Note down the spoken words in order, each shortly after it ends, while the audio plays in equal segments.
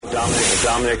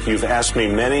Dominic, you've asked me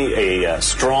many a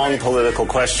strong political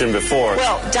question before.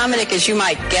 Well, Dominic, as you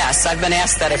might guess, I've been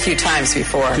asked that a few times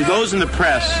before. To those in the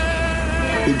press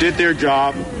who did their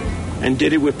job and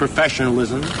did it with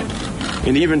professionalism,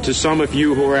 and even to some of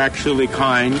you who are actually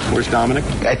kind. Where's Dominic?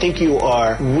 I think you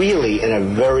are really in a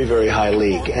very, very high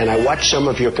league. And I watch some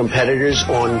of your competitors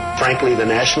on, frankly, the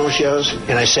national shows,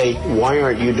 and I say, why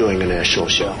aren't you doing a national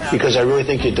show? Because I really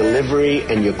think your delivery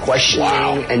and your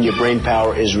questioning and your brain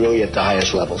power is really at the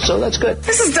highest level. So that's good.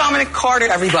 This is Dominic Carter,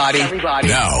 everybody.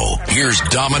 Now, here's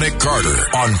Dominic Carter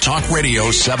on Talk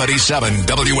Radio 77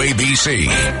 WABC.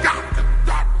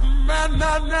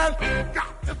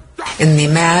 In the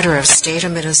matter of State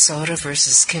of Minnesota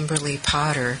versus Kimberly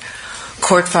Potter,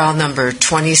 court file number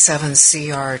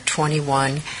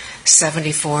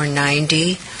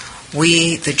 27CR217490,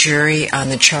 we, the jury, on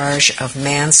the charge of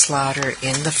manslaughter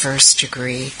in the first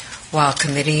degree while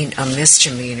committing a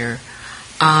misdemeanor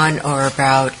on or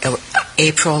about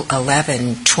April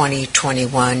 11,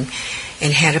 2021,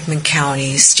 in Hennepin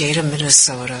County, State of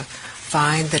Minnesota,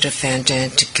 find the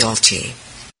defendant guilty.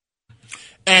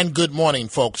 And good morning,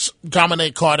 folks.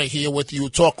 Dominic Carter here with you,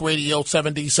 Talk Radio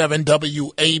 77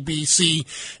 WABC.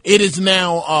 It is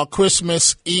now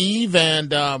Christmas Eve,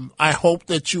 and I hope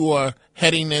that you are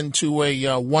heading into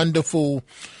a wonderful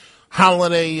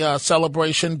holiday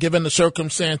celebration, given the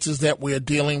circumstances that we're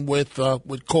dealing with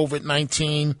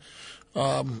COVID-19.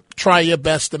 Try your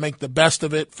best to make the best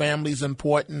of it. Family's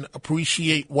important.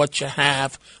 Appreciate what you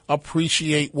have.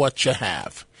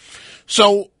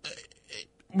 So,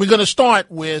 we're going to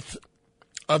start with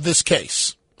this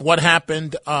case. What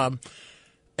happened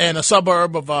in a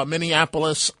suburb of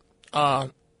Minneapolis a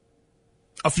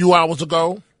few hours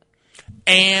ago.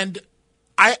 And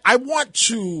I want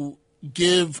to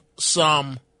give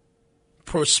some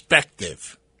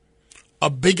perspective, a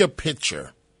bigger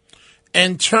picture,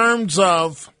 in terms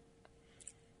of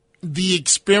the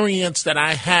experience that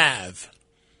I have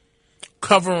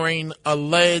covering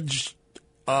alleged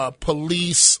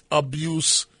police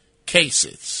abuse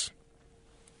cases.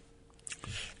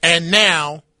 And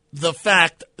now the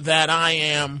fact that I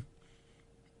am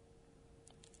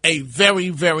a very,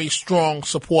 very strong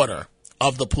supporter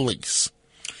of the police.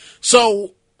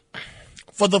 So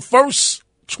for the first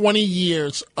 20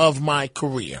 years of my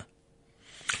career,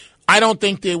 I don't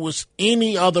think there was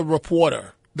any other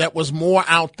reporter that was more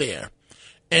out there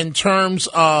in terms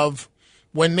of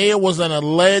when there was an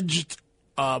alleged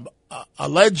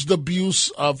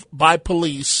abuse by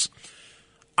police.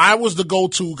 I was the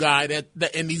go-to guy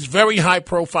that in these very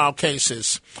high-profile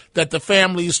cases that the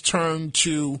families turn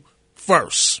to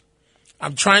first.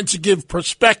 I'm trying to give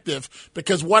perspective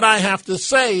because what I have to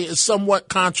say is somewhat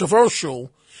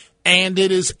controversial, and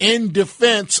it is in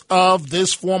defense of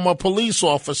this former police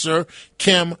officer,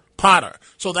 Kim Potter.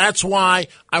 So that's why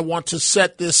I want to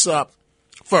set this up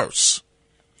first.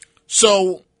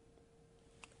 So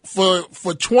for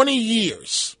 20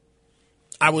 years,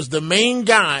 I was the main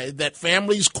guy that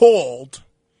families called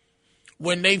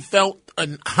when they felt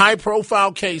in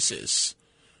high-profile cases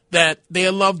that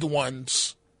their loved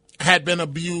ones had been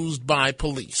abused by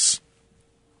police.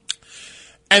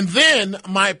 And then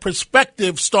my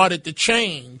perspective started to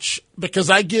change because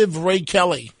I give Ray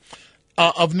Kelly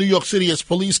of New York City as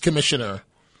police commissioner,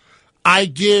 I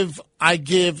give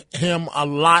him a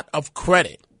lot of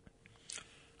credit.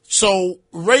 So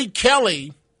Ray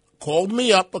Kelly called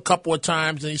me up a couple of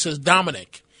times and he says,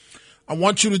 Dominic, I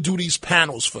want you to do these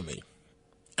panels for me.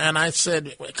 And I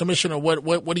said, Commissioner,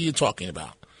 what are you talking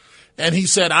about? And he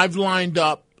said, I've lined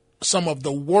up some of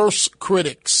the worst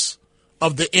critics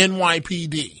of the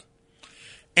NYPD,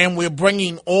 and we're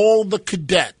bringing all the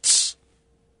cadets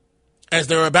as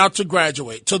they're about to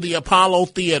graduate to the Apollo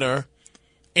Theater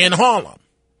in Harlem.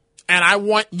 And I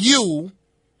want you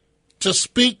to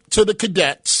speak to the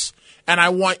cadets, and I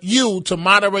want you to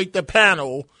moderate the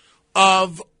panel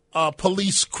of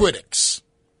police critics.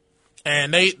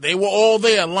 And they were all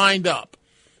there lined up.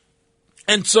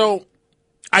 And so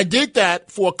I did that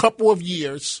for a couple of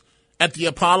years at the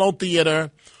Apollo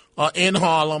Theater in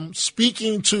Harlem,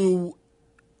 speaking to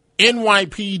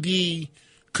NYPD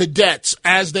cadets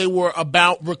as they were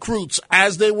recruits,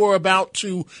 as they were about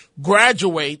to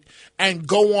graduate and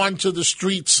go on to the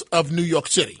streets of New York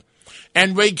City.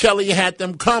 And Ray Kelly had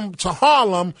them come to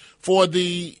Harlem for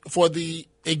the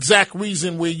exact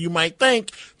reason where you might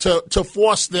think to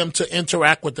force them to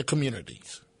interact with the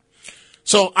communities.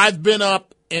 So I've been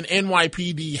up in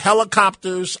NYPD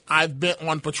helicopters. I've been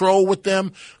on patrol with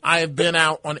them. I have been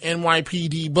out on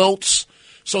NYPD boats.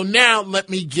 So now let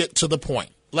me get to the point.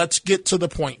 Let's get to the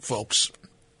point, folks.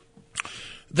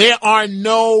 There are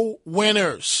no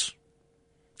winners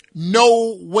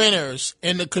no winners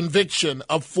in the conviction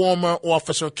of former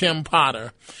Officer Kim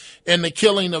Potter in the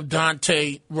killing of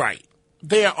Daunte Wright.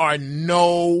 There are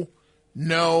no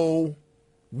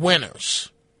winners.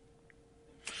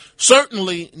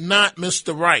 Certainly not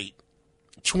Mr. Wright,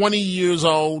 20 years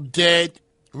old, dead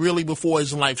really before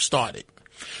his life started.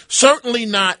 Certainly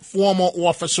not former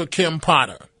Officer Kim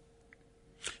Potter.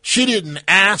 She didn't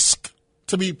ask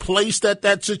to be placed at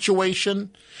that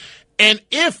situation. And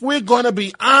if we're going to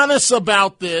be honest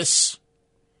about this,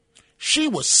 she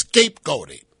was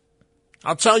scapegoated.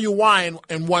 I'll tell you why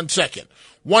in 1 second.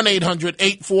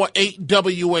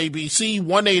 1-800-848-WABC,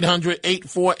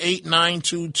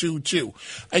 1-800-848-9222.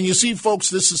 And you see, folks,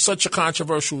 this is such a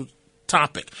controversial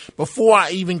topic. Before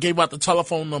I even gave out the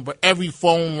telephone number, every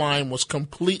phone line was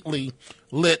completely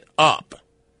lit up.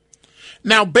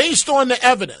 Now, based on the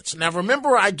evidence, now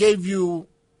remember I gave you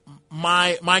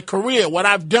my career, what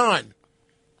I've done.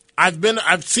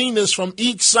 I've seen this from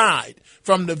each side,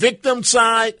 from the victim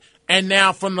side and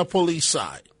now from the police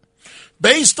side.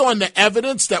 Based on the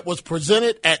evidence that was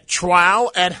presented at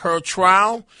her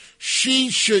trial,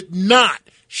 she should not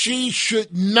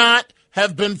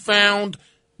have been found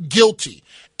guilty.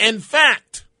 In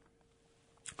fact,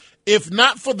 if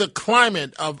not for the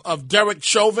climate of Derek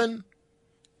Chauvin,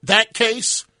 that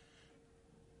case,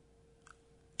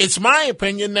 it's my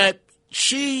opinion that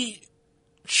she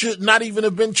should not even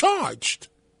have been charged.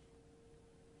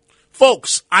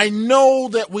 Folks, I know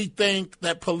that we think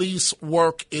that police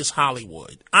work is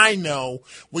Hollywood. I know.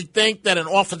 We think that an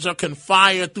officer can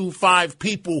fire through 5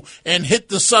 people and hit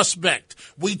the suspect.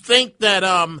 We think that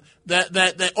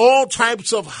that all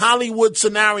types of Hollywood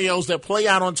scenarios that play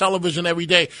out on television every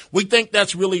day, we think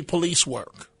that's really police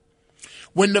work.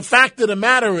 When the fact of the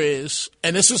matter is,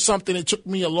 and this is something that took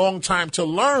me a long time to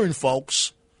learn,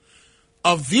 folks,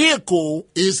 a vehicle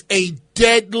is a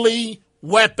deadly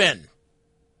weapon.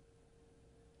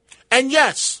 And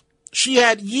yes, she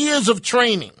had years of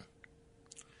training,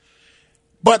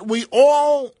 but we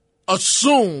all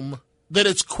assume that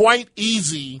it's quite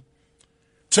easy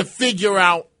to figure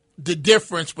out the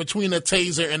difference between a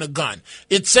taser and a gun.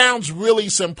 It sounds really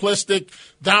simplistic.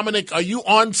 Dominic, are you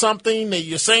on something that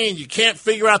you're saying you can't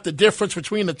figure out the difference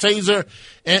between a taser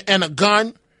and a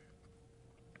gun?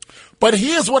 But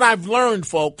here's what I've learned,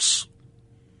 folks.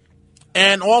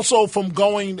 And also from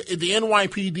going, the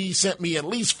NYPD sent me at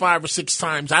least 5 or 6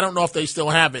 times. I don't know if they still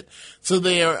have it, to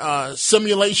their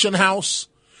simulation house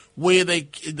where they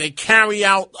carry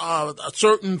out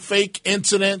certain fake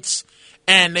incidents,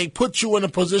 and they put you in a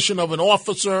position of an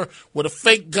officer with a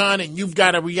fake gun, and you've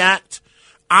got to react.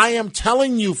 I am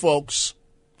telling you, folks,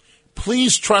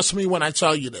 please trust me when I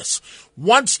tell you this.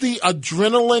 Once the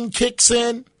adrenaline kicks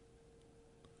in,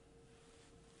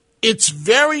 it's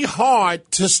very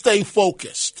hard to stay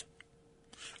focused.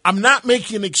 I'm not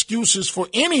making excuses for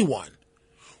anyone.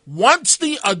 Once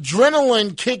the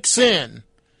adrenaline kicks in,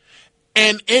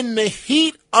 and in the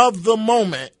heat of the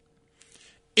moment,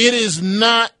 it is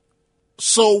not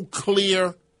so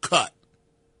clear cut.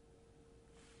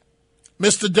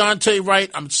 Mr. Daunte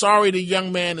Wright, I'm sorry the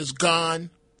young man is gone.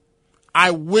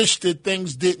 I wish that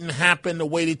things didn't happen the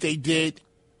way that they did.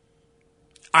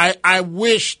 I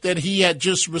wish that he had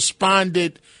just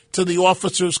responded to the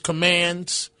officer's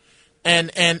commands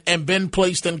and been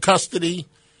placed in custody,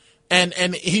 and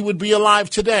he would be alive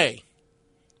today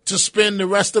to spend the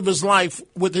rest of his life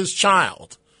with his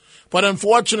child. But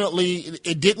unfortunately,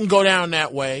 it didn't go down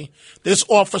that way. This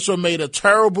officer made a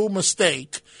terrible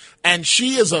mistake, and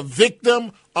she is a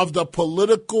victim of the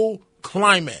political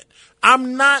climate.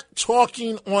 I'm not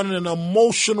talking on an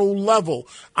emotional level.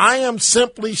 I am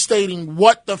simply stating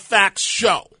what the facts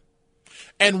show.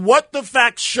 And what the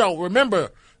facts show, remember,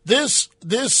 this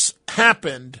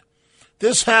happened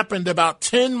about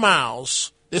 10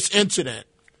 miles, this incident,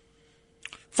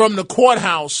 from the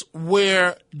courthouse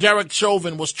where Derek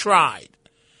Chauvin was tried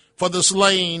for the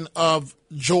slaying of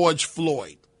George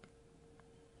Floyd.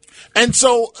 And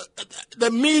so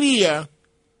the media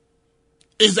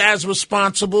is as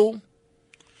responsible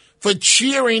for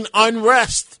cheering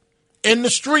unrest in the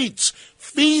streets,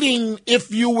 feeding,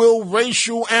 if you will,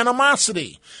 racial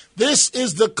animosity. This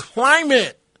is the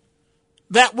climate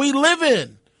that we live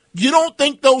in. You don't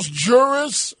think those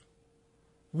jurors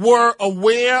were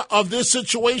aware of this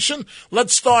situation?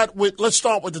 Let's start with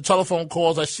the telephone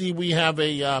calls. I see we have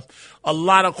a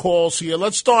lot of calls here.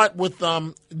 Let's start with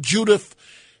Judith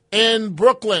in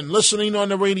Brooklyn, listening on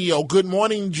the radio. Good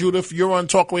morning, Judith. You're on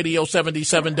Talk Radio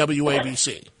 77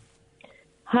 WABC.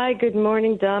 Hi, good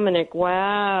morning, Dominic.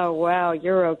 Wow,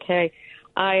 you're okay.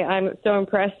 I'm so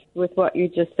impressed with what you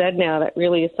just said now. That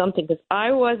really is something, because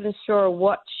I wasn't sure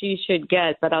what she should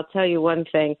get, but I'll tell you one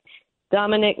thing.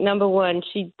 Dominic, number one,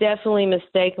 she definitely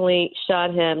mistakenly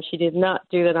shot him. She did not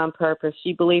do that on purpose.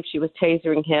 She believed she was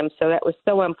tasering him, so that was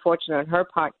so unfortunate on her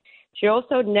part. She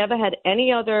also never had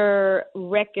any other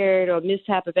record or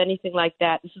mishap of anything like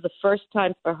that. This is the first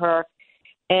time for her,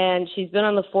 and she's been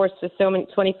on the force for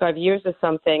 25 years or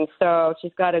something, so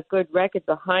she's got a good record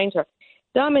behind her.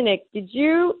 Dominic, did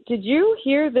you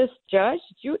hear this judge?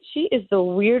 She is the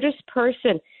weirdest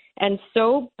person and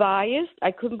so biased.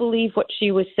 I couldn't believe what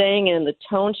she was saying and the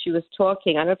tone she was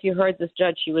talking. I don't know if you heard this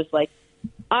judge. She was like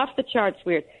off the charts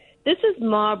weird. This is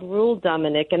mob rule,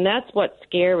 Dominic, and that's what's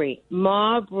scary.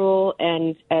 Mob rule,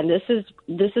 and this is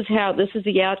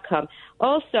the outcome.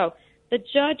 Also, the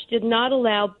judge did not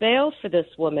allow bail for this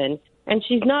woman, and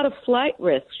she's not a flight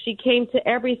risk. She came to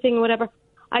everything, whatever.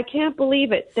 I can't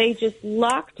believe it. They just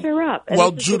locked her up. And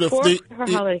well, Judith,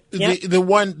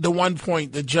 the one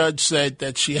point the judge said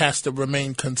that she has to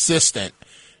remain consistent,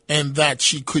 and that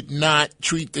she could not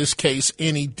treat this case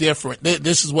any different.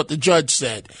 This is what the judge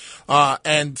said.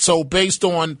 And so based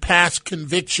on past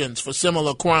convictions for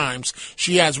similar crimes,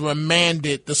 she has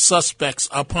remanded the suspects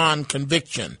upon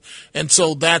conviction. And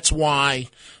so that's why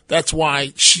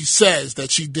she says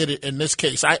that she did it in this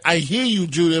case. I hear you,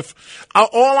 Judith.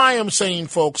 All I am saying,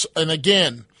 folks, and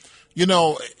again,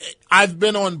 I've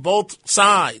been on both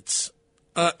sides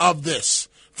of this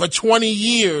for 20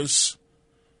 years.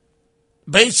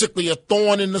 Basically a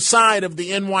thorn in the side of the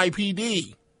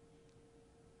NYPD.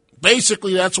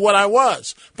 Basically, that's what I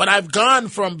was. But I've gone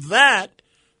from that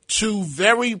to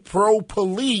very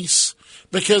pro-police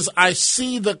because I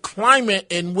see the climate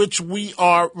in which we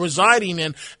are residing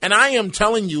in. And I am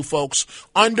telling you, folks,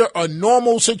 under a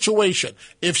normal situation,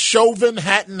 if Chauvin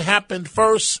hadn't happened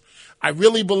first, I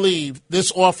really believe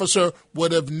this officer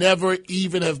would have never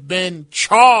even have been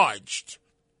charged.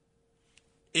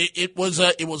 It was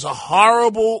a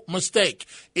horrible mistake.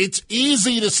 It's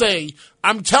easy to say.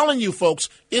 I'm telling you, folks,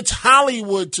 it's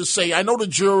Hollywood to say. I know the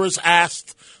jurors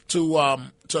asked to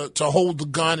hold the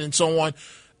gun and so on,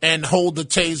 and hold the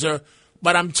taser,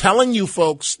 but I'm telling you,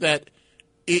 folks, that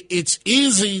it's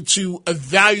easy to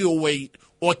evaluate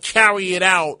or carry it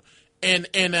out in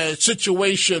a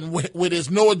situation where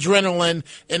there's no adrenaline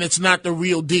and it's not the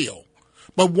real deal.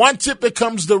 But once it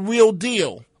becomes the real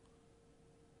deal,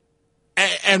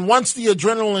 and once the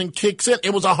adrenaline kicks in,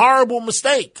 it was a horrible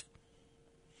mistake.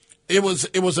 It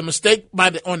was a mistake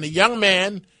on the young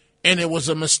man, and it was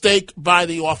a mistake by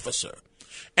the officer.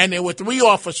 And there were 3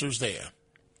 officers there.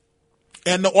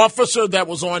 And the officer that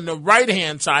was on the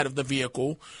right-hand side of the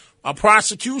vehicle, a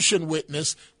prosecution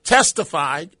witness,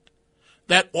 testified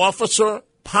that Officer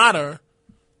Potter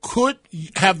could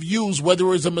have used, whether it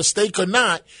was a mistake or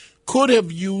not, could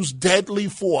have used deadly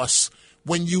force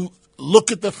when you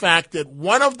look at the fact that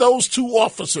one of those 2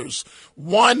 officers,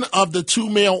 one of the 2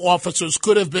 male officers,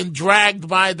 could have been dragged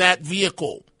by that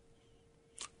vehicle,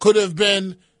 could have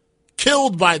been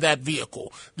killed by that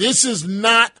vehicle. This is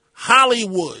not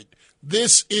Hollywood.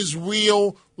 This is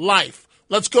real life.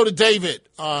 Let's go to David,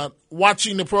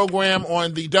 watching the program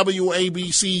on the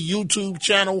WABC YouTube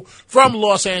channel from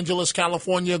Los Angeles,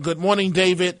 California. Good morning,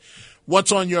 David.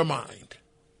 What's on your mind?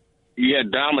 Yeah,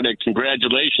 Dominic,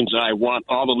 congratulations. I want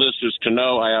all the listeners to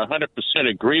know I 100%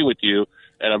 agree with you,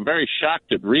 and I'm very shocked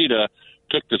that Rita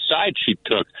took the side she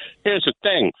took. Here's the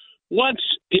thing. Once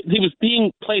he was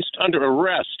being placed under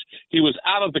arrest, he was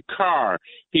out of the car.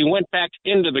 He went back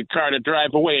into the car to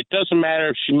drive away. It doesn't matter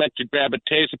if she meant to grab a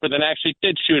taser, but then actually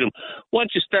did shoot him.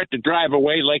 Once you start to drive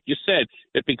away, like you said,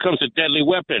 it becomes a deadly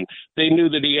weapon. They knew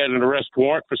that he had an arrest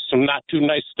warrant for some not too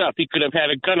nice stuff. He could have had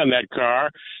a gun in that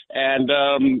car, and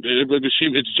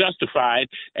it's justified.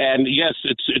 And yes,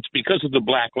 it's because of the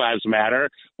Black Lives Matter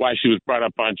why she was brought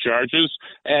up on charges.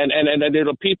 And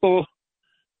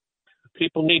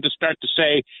people need to start to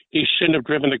say he shouldn't have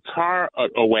driven the car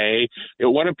away.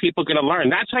 What are people going to learn?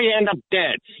 That's how you end up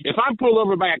dead. If I'm pulled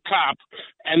over by a cop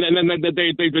and then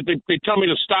they tell me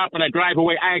to stop and I drive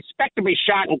away, I expect to be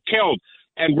shot and killed.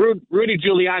 And Rudy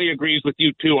Giuliani agrees with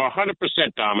you too,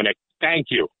 100%, Dominic. Thank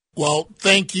you. Well,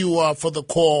 thank you for the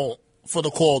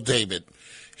call, David.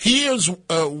 Here's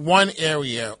one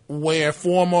area where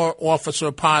former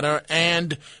Officer Potter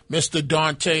and Mr.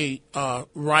 Dante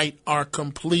Wright are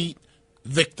complete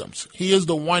victims. Here's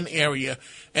the one area,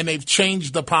 and they've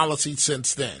changed the policy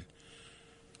since then.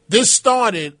 This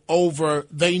started over,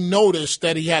 they noticed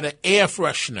that he had an air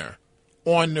freshener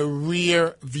on the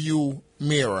rear view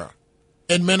mirror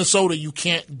In Minnesota, you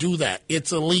can't do that.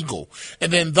 It's illegal.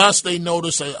 And then thus they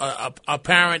notice a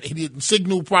parent, he didn't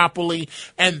signal properly.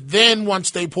 And then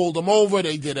once they pulled him over,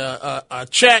 they did a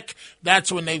check.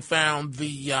 That's when they found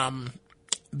the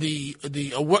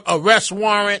arrest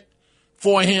warrant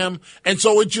for him. And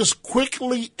so it just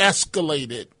quickly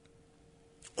escalated.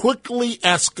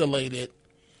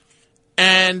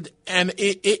 And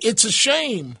it's a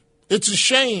shame. It's a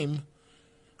shame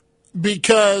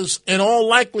because in all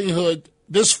likelihood,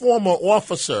 this former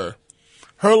officer,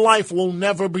 her life will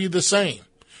never be the same.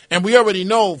 And we already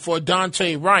know for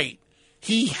Daunte Wright,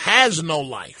 he has no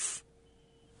life.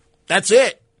 That's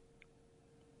it.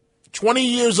 20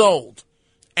 years old,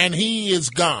 and he is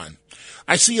gone.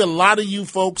 I see a lot of you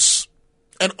folks,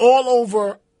 and all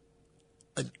over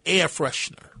an air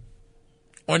freshener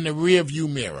on the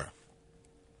rearview mirror.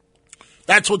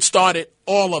 That's what started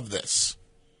all of this.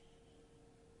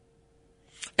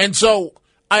 And so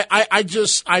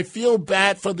I feel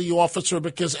bad for the officer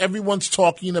because everyone's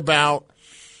talking about,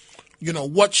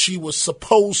 what she was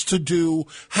supposed to do,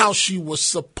 how she was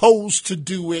supposed to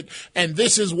do it. And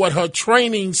this is what her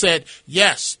training said.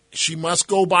 Yes, she must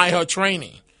go by her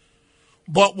training.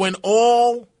 But when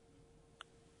all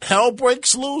hell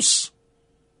breaks loose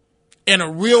in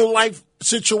a real life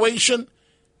situation,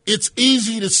 it's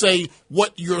easy to say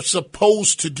what you're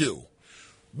supposed to do.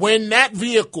 When that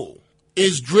vehicle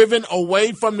is driven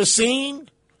away from the scene,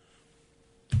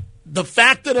 the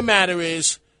fact of the matter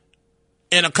is,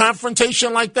 in a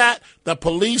confrontation like that, the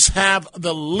police have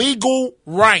the legal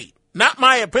right, not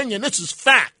my opinion, this is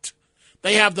fact.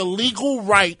 They have the legal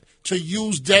right to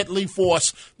use deadly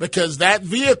force because that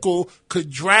vehicle could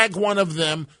drag one of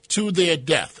them to their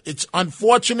death. It's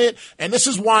unfortunate, and this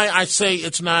is why I say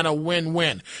it's not a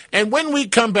win-win. And when we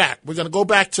come back, we're going to go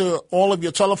back to all of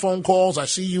your telephone calls. I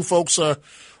see you folks are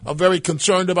very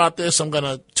concerned about this. I'm going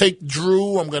to take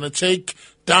Drew. I'm going to take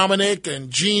Dominic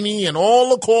and Jeannie and all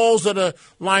the calls that are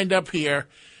lined up here.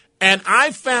 And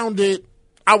I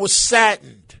was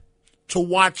saddened to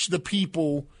watch the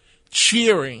people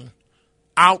cheering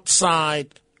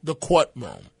outside the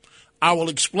courtroom. I will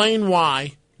explain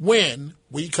why when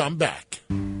we come back.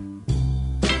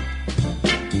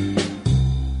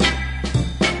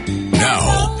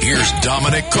 Now, here's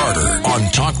Dominic Carter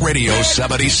on Talk Radio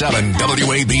 77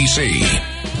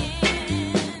 WABC.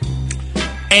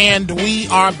 And we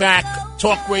are back,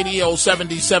 Talk Radio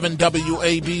 77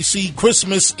 WABC,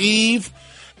 Christmas Eve.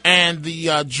 And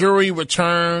the jury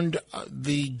returned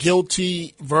the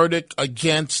guilty verdict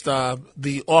against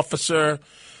the officer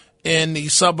in the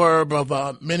suburb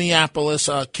of Minneapolis,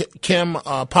 Kim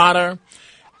Potter.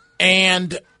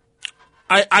 And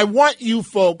I want you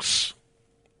folks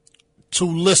to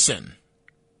listen.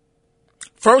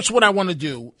 First, what I want to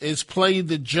do is play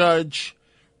the judge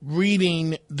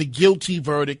reading the guilty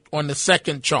verdict on the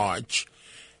second charge.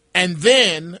 And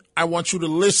then I want you to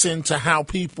listen to how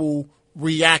people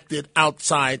reacted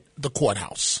outside the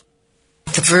courthouse.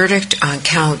 The verdict on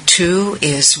count 2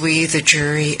 is we, the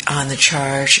jury, on the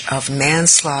charge of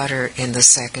manslaughter in the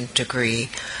second degree,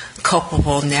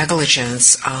 culpable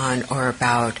negligence on or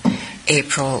about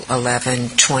April 11,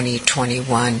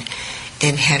 2021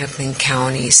 in Hennepin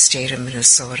County, state of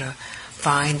Minnesota,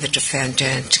 find the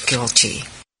defendant guilty.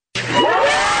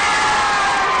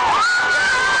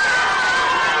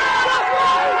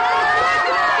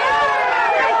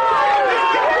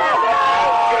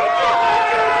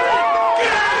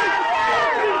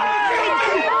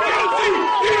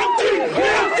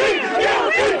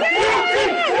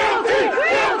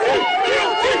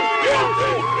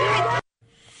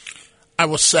 I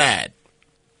was sad.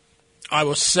 I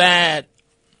was sad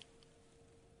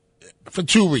for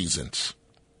 2 reasons.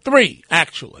 3,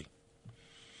 actually.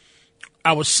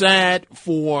 I was sad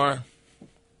for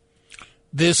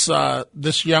this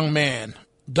young man,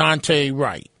 Daunte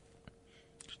Wright,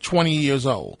 20 years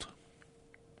old.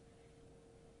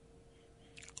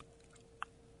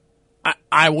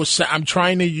 I'm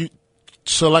trying to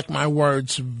select my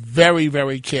words very,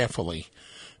 very carefully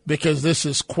because this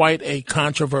is quite a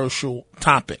controversial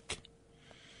topic.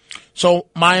 So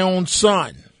my own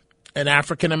son, an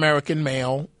African-American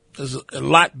male, is a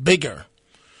lot bigger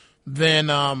than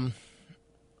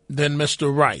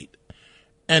Mr. Wright.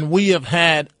 And we have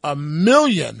had a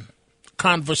million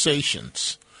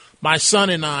conversations, my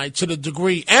son and I, to the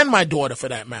degree, and my daughter for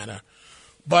that matter,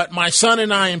 but my son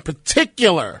and I in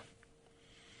particular,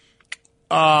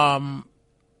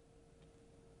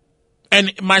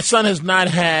 and my son has not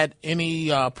had any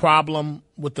problem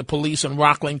with the police in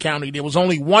Rockland County. There was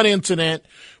only one incident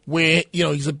where,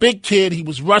 he's a big kid. He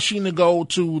was rushing to go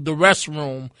to the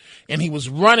restroom, and he was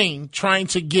running, trying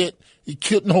to get, He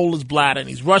couldn't hold his bladder, and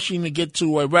he's rushing to get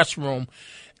to a restroom.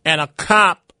 And a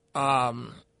cop,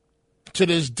 to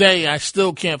this day, I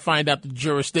still can't find out the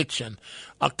jurisdiction.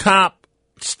 A cop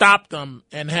stopped him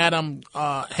and had him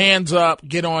hands up,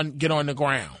 get on the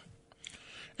ground.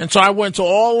 And so I went to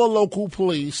all the local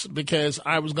police because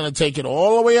I was going to take it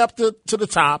all the way up to the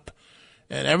top.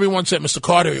 And everyone said, Mr.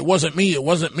 Carter, it wasn't me, it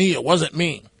wasn't me, it wasn't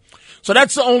me. So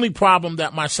that's the only problem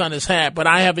that my son has had. But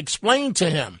I have explained to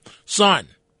him, son,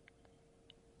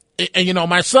 and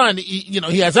my son,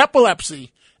 he has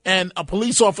epilepsy, and a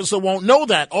police officer won't know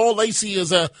that. All they see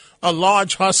is a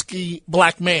large, husky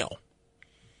black male.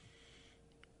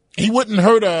 He wouldn't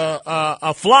hurt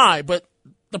a fly, but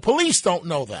the police don't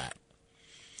know that.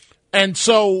 And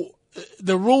so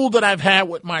the rule that I've had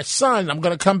with my son, I'm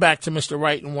going to come back to Mr.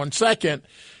 Wright in 1 second,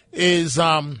 is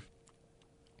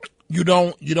you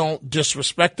don't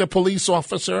disrespect a police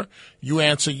officer. You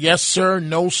answer yes, sir,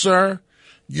 no, sir.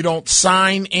 You don't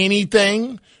sign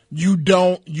anything. You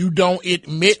don't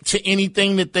admit to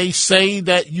anything that they say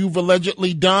that you've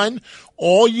allegedly done.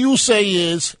 All you say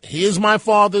is, here's my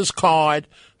father's card.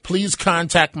 Please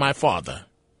contact my father.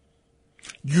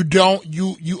 You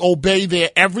obey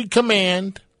their every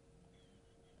command.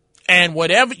 And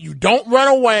you don't run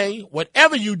away.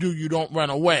 Whatever you do, you don't run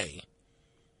away.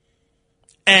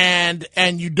 And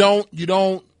you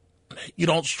don't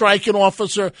strike an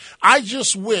officer. I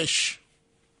just wish.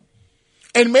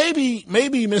 And maybe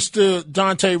Mr.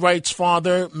 Daunte Wright's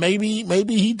father, maybe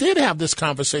he did have this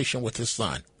conversation with his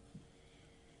son.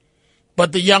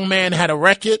 But the young man had a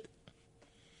record.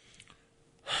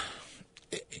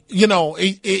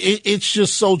 It's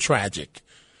just so tragic.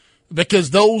 Because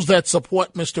those that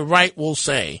support Mr. Wright will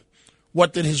say,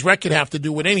 what did his record have to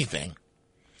do with anything?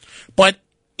 But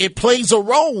it plays a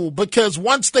role because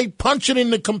once they punch it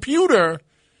in the computer,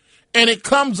 and it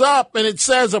comes up and it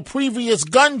says a previous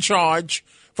gun charge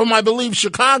from, I believe,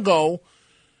 Chicago,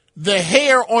 the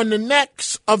hair on the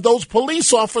necks of those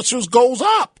police officers goes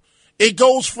up. It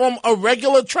goes from a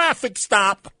regular traffic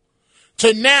stop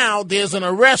to now there's an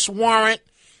arrest warrant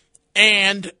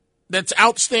and that's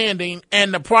outstanding,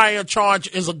 and the prior charge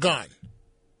is a gun.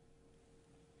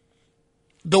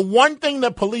 The one thing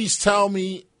that police tell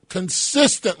me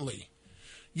consistently,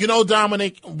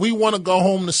 Dominic, we want to go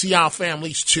home to see our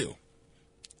families too.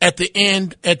 At the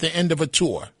end of a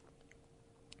tour.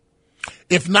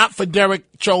 If not for Derek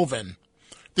Chauvin,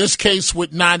 this case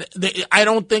would not, I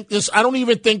don't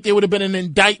even think there would have been an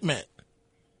indictment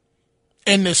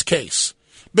in this case.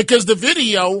 Because the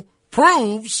video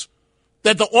proves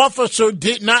that the officer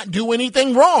did not do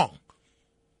anything wrong.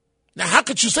 Now, how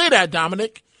could you say that,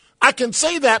 Dominic? I can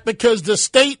say that because the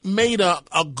state made a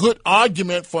good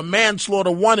argument for manslaughter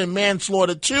 1 and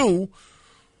manslaughter 2,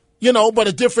 but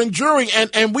a different jury.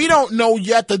 And we don't know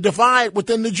yet the divide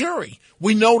within the jury.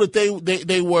 We know that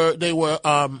they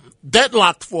were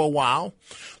deadlocked for a while.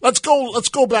 Let's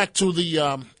go back to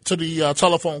the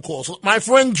telephone calls. My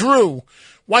friend Drew,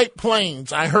 White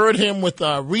Plains. I heard him with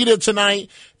Rita tonight,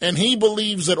 and he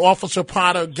believes that Officer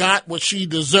Potter got what she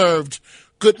deserved.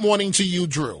 Good morning to you,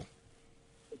 Drew.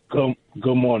 Good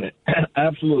morning.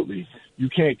 Absolutely. You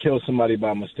can't kill somebody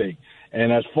by mistake.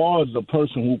 And as far as the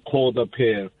person who called up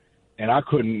here, and I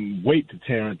couldn't wait to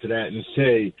tear into that and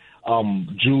say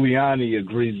Giuliani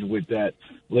agrees with that.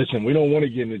 Listen, we don't want to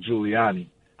get into Giuliani.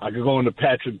 I could go into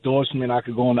Patrick Dorsman. I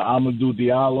could go into Amadou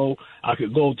Diallo. I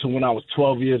could go to when I was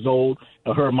 12 years old.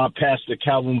 I heard my pastor,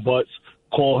 Calvin Butts,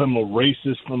 call him a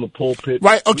racist from the pulpit.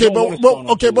 Right. Okay.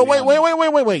 But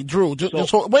wait, Drew. Just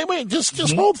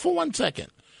hold for 1 second.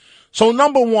 So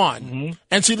number one,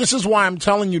 and see, this is why I'm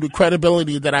telling you the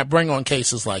credibility that I bring on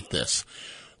cases like this.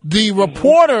 The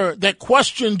reporter that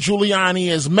questioned Giuliani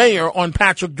as mayor on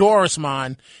Patrick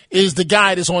Dorsman is the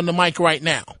guy that's on the mic right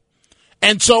now.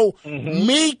 And so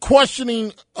me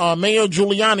questioning Mayor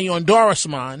Giuliani on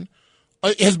Dorsman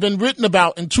has been written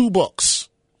about in 2 books.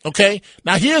 Okay?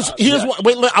 Now here's what,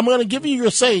 wait, I'm going to give you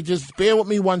your say. Just bear with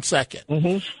me 1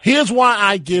 second. Here's why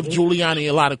I give Giuliani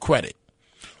a lot of credit.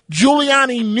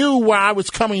 Giuliani knew where I was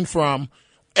coming from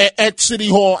at City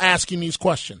Hall asking these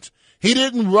questions. He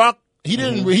didn't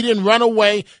run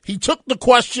away. He took the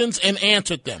questions and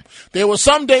answered them. There were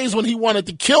some days when he wanted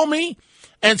to kill me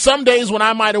and some days when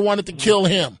I might have wanted to kill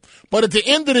him. But at the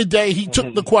end of the day, he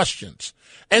took the questions.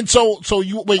 And so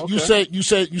you said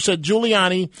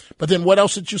Giuliani, but then what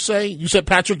else did you say? You said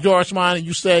Patrick Dorsman, and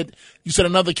you said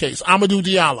another case, Amadou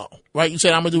Diallo, right? You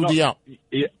said Amadou Diallo.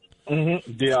 Yeah.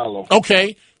 Diallo.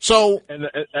 Okay. So and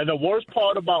the worst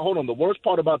part about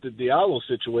the Diallo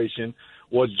situation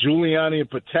was Giuliani and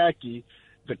Pataki.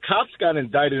 The cops got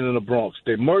indicted in the Bronx.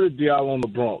 They murdered Diallo in the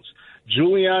Bronx.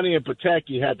 Giuliani and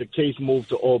Pataki had the case moved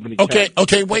to Albany Okay,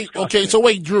 County. so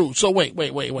wait, Drew. So wait.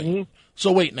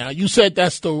 So wait now. You said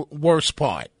that's the worst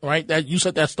part, right? You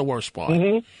said that's the worst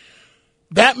part.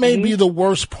 That may be the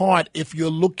worst part if you're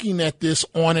looking at this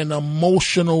on an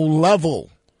emotional level.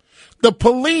 The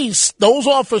police, those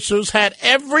officers, had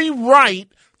every right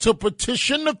to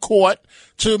petition the court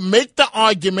to make the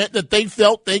argument that they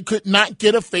felt they could not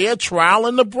get a fair trial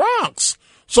in the Bronx.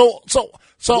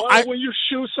 When you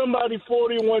shoot somebody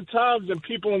 41 times and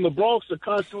people in the Bronx are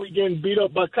constantly getting beat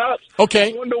up by cops,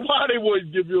 I wonder why they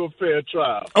wouldn't give you a fair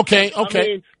trial. Okay. I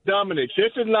mean, Dominic,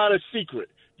 this is not a secret.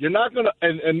 You're not gonna,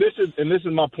 and this is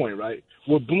my point, right?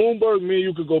 With Bloomberg, me and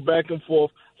you could go back and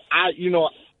forth.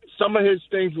 Some of his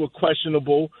things were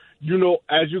questionable.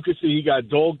 As you can see, he got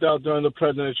dogged out during the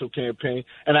presidential campaign.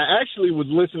 And I actually was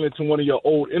listening to one of your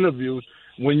old interviews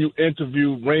when you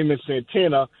interviewed Raymond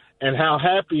Santana and how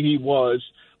happy he was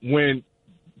when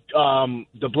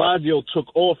de Blasio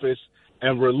took office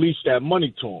and released that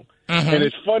money to him. And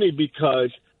it's funny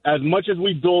because as much as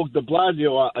we dogged de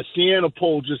Blasio, a Siena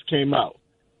poll just came out.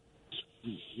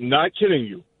 Not kidding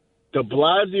you. De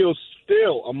Blasio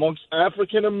still, amongst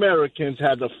African Americans,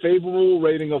 has a favorable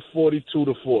rating of 42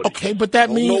 to 40. Okay, but that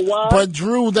means,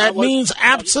 Drew, that means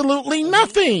absolutely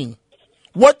nothing.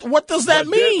 What does that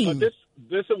mean? This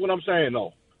is what I'm saying,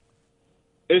 though.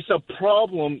 It's a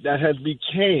problem that has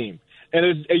became,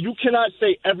 and you cannot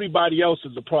say everybody else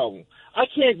is the problem. I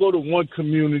can't go to one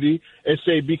community and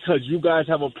say because you guys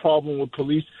have a problem with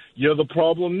police, you're the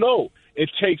problem. No, it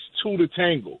takes two to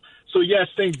tangle. So, yes,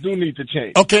 things do need to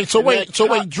change. Okay, wait,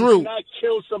 Drew. You cannot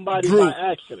kill somebody by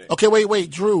accident. Okay, wait,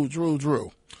 Drew.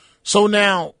 So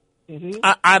now,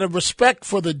 out of respect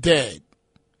for the dead,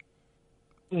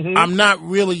 I'm not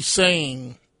really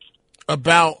saying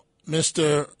about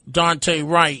Mr. Daunte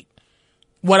Wright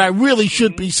what I really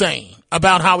should be saying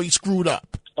about how he screwed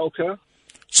up. Okay.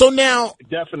 So now...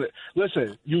 Definitely.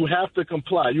 Listen, you have to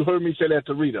comply. You heard me say that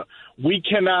to Rita. We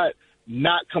cannot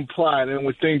not comply, and then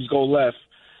when things go left,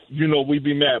 we'd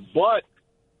be mad. But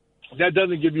that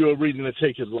doesn't give you a reason to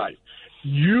take his life.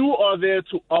 You are there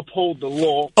to uphold the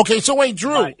law. Okay, so wait,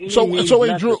 Drew. Drew.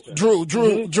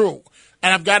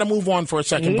 And I've got to move on for a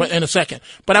second, in a second.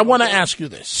 But I want to ask you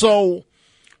this. So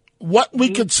what we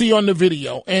could see on the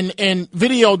video, and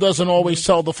video doesn't always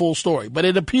tell the full story, but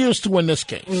it appears to in this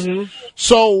case.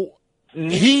 So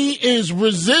he is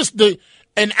he's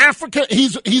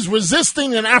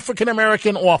resisting an African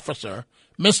American officer,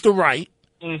 Mr. Wright.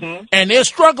 And they're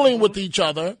struggling with each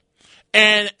other,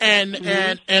 and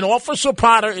Officer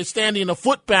Potter is standing a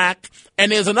foot back,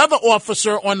 and there's another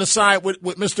officer on the side with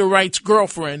Mr. Wright's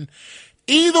girlfriend.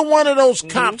 Either one of those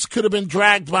cops could have been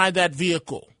dragged by that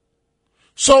vehicle.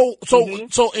 So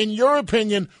in your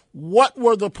opinion, what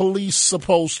were the police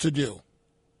supposed to do?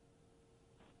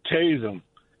 Tase him.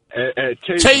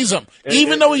 Tase him,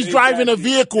 even though he's driving a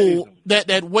vehicle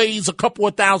that weighs a couple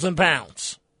of 1,000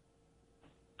 pounds.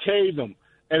 Tase him.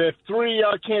 And if three of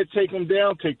y'all can't take him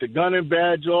down, take the gun and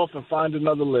badge off and find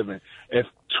another living. If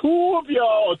two of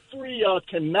y'all or three of y'all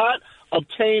cannot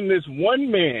obtain this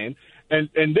one man, and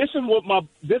this is what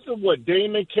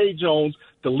Damon K. Jones,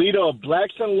 the leader of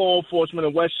blacks in law enforcement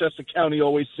in Westchester County,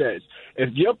 always says.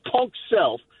 If your punk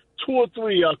self, two or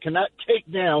three of y'all cannot take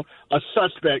down a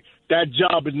suspect, that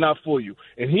job is not for you.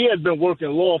 And he has been working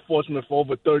law enforcement for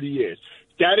over 30 years.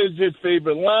 That is his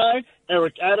favorite line.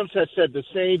 Eric Adams has said the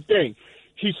same thing.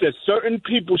 He said certain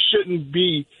people shouldn't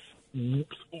be in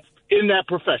that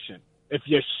profession. If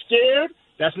you're scared,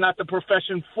 that's not the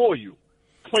profession for you.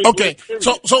 Okay,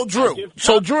 so Drew.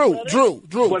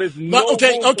 But it's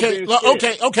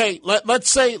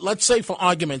Let's say for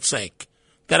argument's sake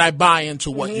that I buy into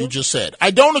what you just said.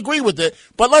 I don't agree with it,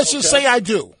 but let's just say I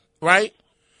do, right?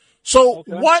 So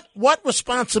what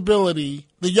responsibility?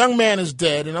 The young man is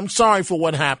dead, and I'm sorry for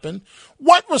what happened.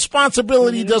 What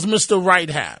responsibility does Mr. Wright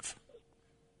have?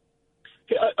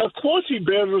 Of course he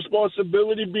bears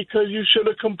responsibility because you should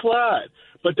have complied.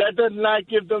 But that does not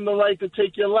give them the right to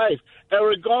take your life.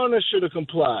 Eric Garner should have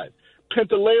complied.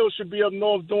 Pantaleo should be up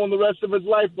north doing the rest of his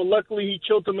life, but luckily he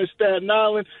killed him in Staten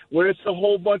Island, where it's a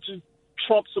whole bunch of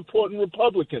Trump-supporting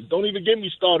Republicans. Don't even get me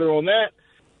started on that.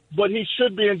 But he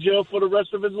should be in jail for the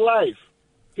rest of his life.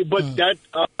 But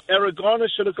Eric Garner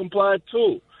should have complied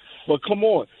too. But come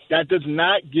on, that does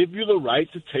not give you the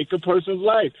right to take a person's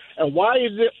life. And why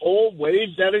is it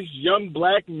always that it's young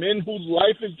black men whose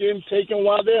life is getting taken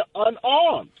while they're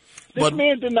unarmed? This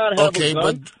man did not have a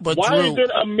gun. But why Drew, is it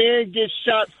a man gets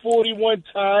shot 41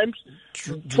 times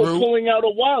for pulling out a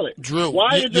wallet? Drew,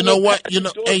 why is you know what?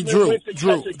 Hey, Drew.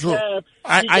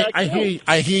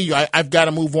 I hear you. I've got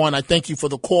to move on. I thank you for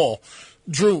the call.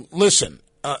 Drew, listen,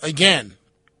 again,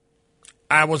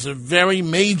 I was a very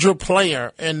major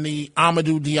player in the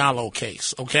Amadou Diallo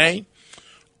case, okay?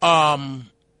 And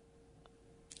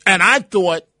I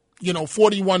thought,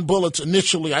 41 bullets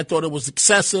initially, I thought it was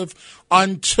excessive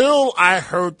until I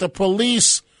heard the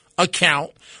police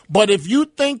account. But if you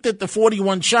think that the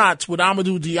 41 shots with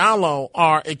Amadou Diallo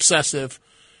are excessive,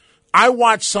 I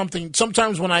watch something,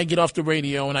 sometimes when I get off the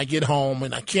radio and I get home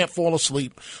and I can't fall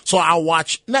asleep, so I'll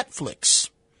watch Netflix.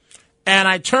 And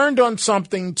I turned on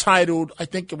something titled, I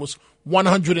think it was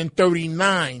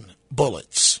 139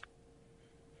 bullets.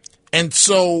 And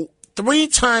so 3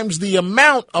 times the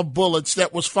amount of bullets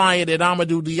that was fired at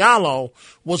Amadou Diallo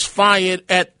was fired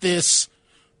at this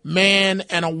man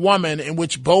and a woman, in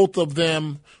which both of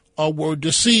them were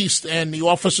deceased, and the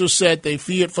officers said they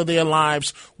feared for their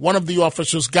lives. One of the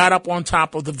officers got up on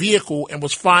top of the vehicle and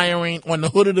was firing on the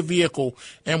hood of the vehicle,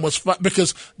 and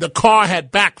because the car had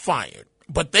backfired.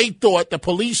 But the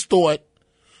police thought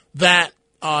that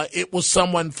it was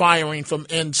someone firing from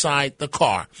inside the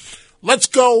car. Let's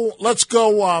go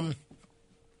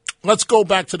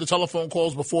back to the telephone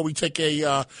calls before we take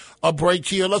a break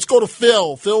here. Let's go to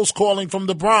Phil. Phil's calling from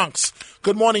the Bronx.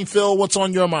 Good morning, Phil. What's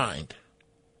on your mind?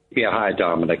 Yeah, hi,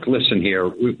 Dominic. Listen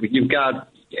here. You've got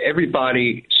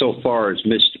everybody so far has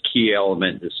missed the key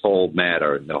element in this whole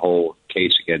matter and the whole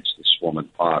case against this woman,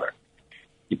 Potter.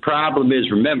 The problem is,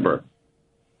 remember,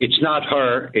 it's not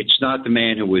her. It's not the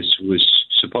man who was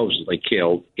supposedly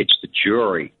killed. It's the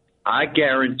jury. I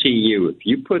guarantee you, if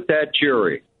you put that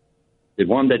jury, the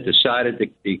one that decided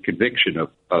the conviction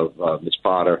of Ms.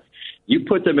 Potter, you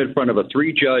put them in front of a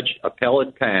 3-judge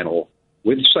appellate panel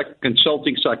with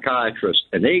consulting psychiatrists,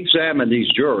 and they examine these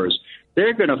jurors,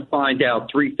 they're going to find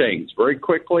out 3 things very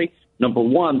quickly. Number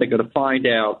one, they're going to find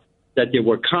out that there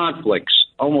were conflicts,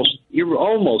 almost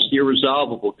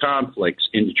irresolvable conflicts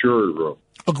in the jury room.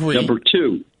 Agreed. Number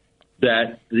 2,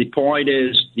 that the point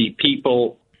is the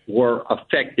people were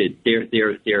affected.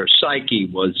 Their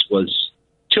psyche was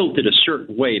tilted a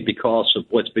certain way because of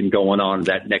what's been going on in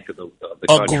that neck of the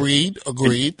country.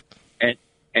 Agreed.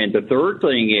 And the third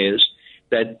thing is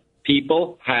that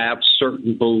people have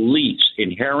certain beliefs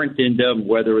inherent in them,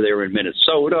 whether they're in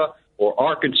Minnesota or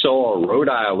Arkansas or Rhode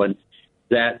Island,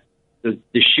 that the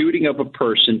shooting of a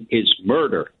person is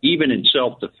murder, even in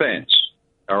self-defense.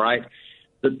 All right?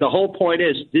 The whole point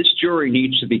is this jury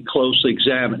needs to be closely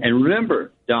examined. And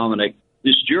remember, Dominic,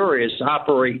 this jury is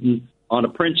operating on a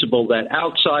principle that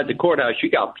outside the courthouse, you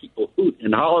got people hooting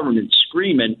and hollering and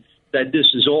screaming that this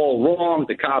is all wrong,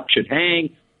 the cop should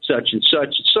hang, such and such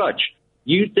and such.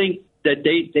 You think that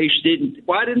they didn't?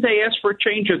 Why didn't they ask for a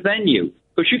change of venue?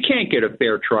 Because you can't get a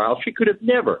fair trial. She could have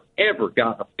never, ever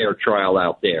gotten a fair trial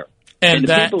out there. And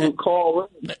the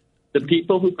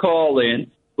people who call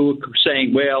in, who are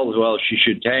saying, well, she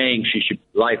should hang, she should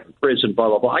life in prison, blah,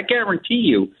 blah, blah. I guarantee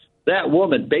you that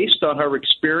woman, based on her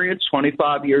experience,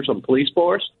 25 years on police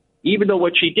force, even though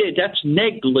what she did, that's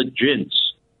negligence.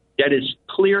 That is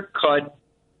clear-cut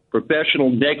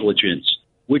professional negligence,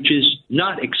 which is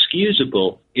not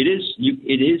excusable. It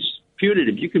is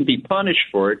punitive. You can be punished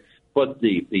for it, but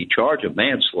the charge of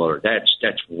manslaughter,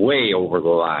 that's way over the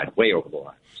line, way over the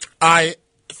line.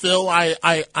 Phil,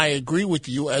 I agree with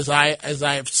you. As I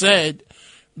have said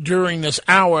during this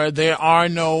hour, there are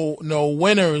no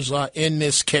winners in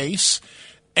this case,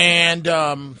 and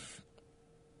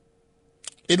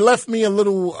it left me a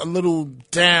little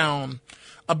down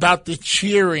about the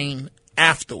cheering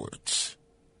afterwards,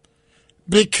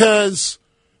 because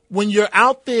when you're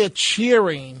out there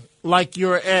cheering like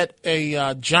you're at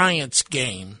a Giants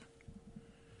game,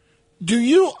 do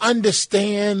you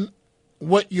understand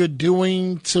what you're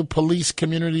doing to police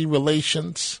community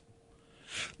relations?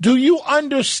 Do you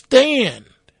understand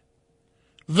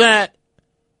that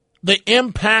the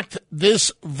impact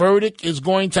this verdict is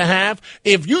going to have?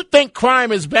 If you think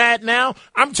crime is bad now,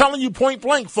 I'm telling you point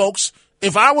blank, folks,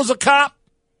 if I was a cop,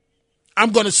 I'm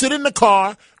going to sit in the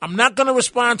car. I'm not going to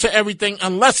respond to everything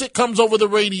unless it comes over the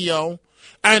radio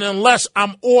and unless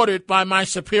I'm ordered by my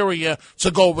superior to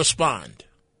go respond.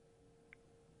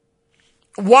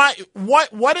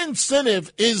 What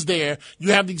incentive is there?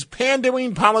 You have these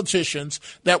pandering politicians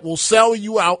that will sell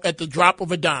you out at the drop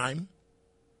of a dime.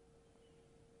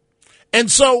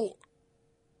 And so,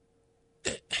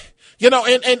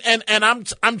 and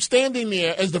I'm standing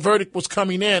there as the verdict was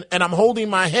coming in, and I'm holding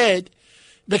my head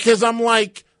because I'm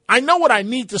like, I know what I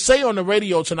need to say on the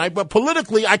radio tonight, but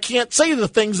politically I can't say the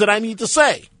things that I need to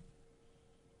say.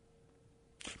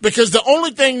 Because the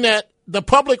only thing that the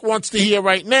public wants to hear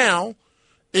right now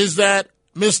is that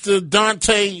Mr.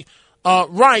 Daunte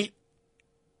Wright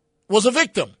was a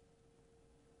victim.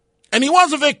 And he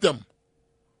was a victim.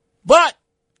 But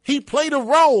he played a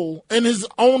role in his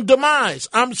own demise.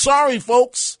 I'm sorry,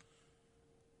 folks.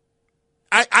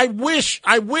 I wish,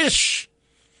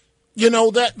 you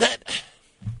know, that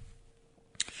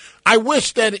I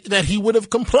wish that he would have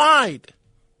complied.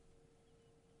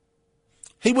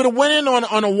 He would have went in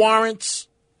on a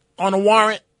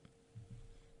warrant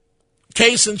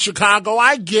case in Chicago.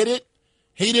 I get it.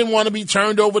 He didn't want to be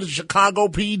turned over to Chicago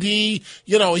PD.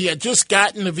 You know, he had just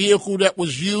gotten a vehicle that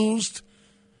was used,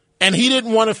 and he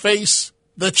didn't want to face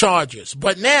the charges.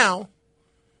 But now,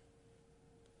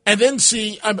 and then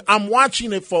see, I'm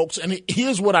watching it, folks, and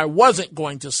here's what I wasn't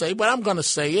going to say, but I'm going to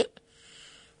say it.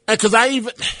 Because I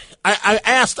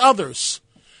asked others.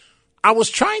 I was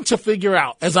trying to figure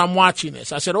out as I'm watching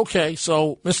this. I said, okay,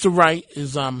 so Mr. Wright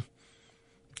is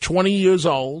 20 years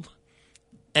old,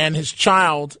 and his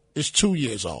child is 2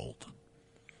 years old.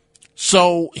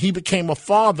 So he became a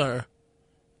father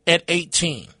at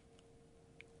 18.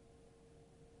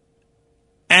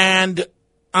 And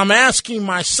I'm asking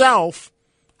myself,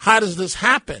 how does this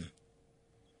happen?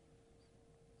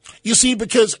 You see,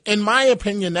 because in my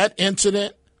opinion, that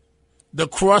incident, the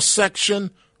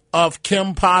cross-section of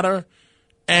Kim Potter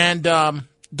and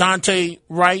Daunte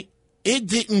Wright, it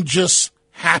didn't just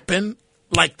happen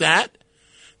like that.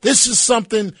 This is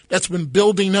something that's been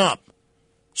building up,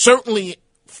 certainly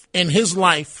in his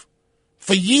life,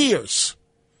 for years.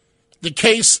 The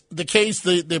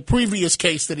previous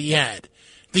case that he had,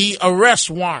 the arrest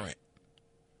warrant.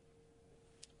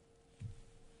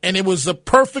 And it was the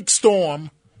perfect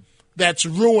storm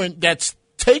that's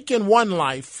taken one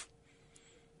life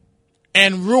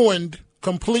and ruined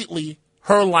completely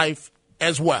her life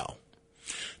as well.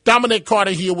 Dominic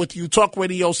Carter here with you, Talk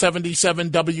Radio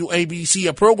 77 WABC.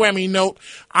 A programming note,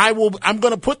 I'm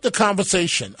going to put the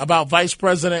conversation about Vice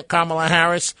President Kamala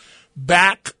Harris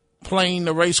back playing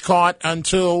the race card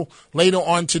until later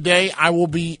on today. I will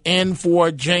be in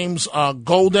for James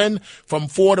Golden from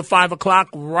 4 to 5 o'clock,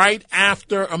 right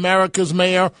after America's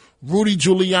Mayor Rudy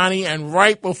Giuliani, and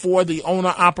right before the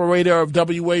owner-operator of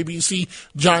WABC,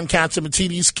 John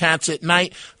Catsimatidis, Cats at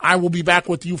Night. I will be back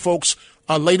with you folks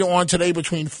later on today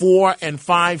between 4 and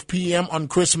 5 p.m. on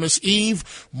Christmas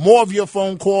Eve. More of your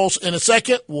phone calls in a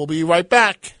second. We'll be right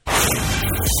back.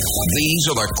 These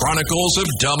are the Chronicles of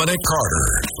Dominic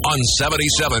Carter on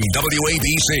 77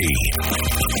 WABC.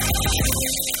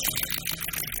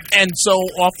 And so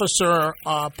Officer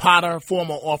Potter,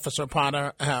 former Officer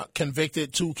Potter,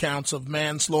 convicted 2 counts of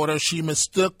manslaughter. She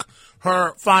mistook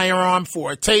her firearm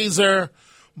for a taser,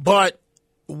 but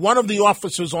one of the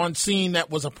officers on scene that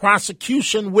was a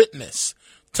prosecution witness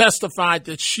testified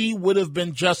that she would have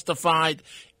been justified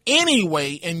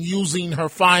anyway in using her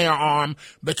firearm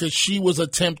because she was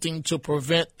attempting to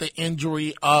prevent the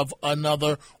injury of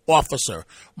another officer.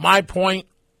 My point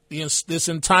is this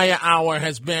entire hour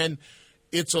has been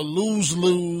it's a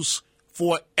lose-lose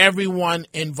for everyone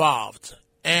involved.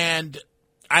 And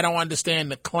I don't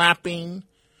understand the clapping.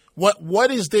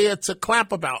 What is there to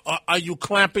clap about? Are you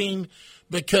clapping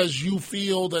because you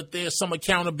feel that there's some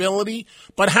accountability?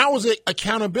 But how is it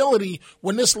accountability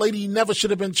when this lady never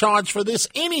should have been charged for this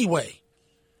anyway?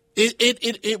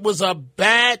 It was a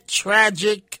bad,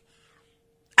 tragic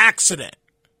accident.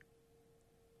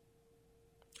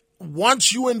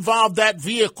 Once you involve that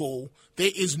vehicle,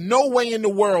 there is no way in the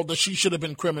world that she should have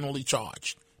been criminally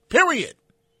charged. Period.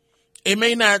 It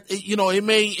may not, you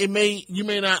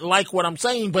may not like what I'm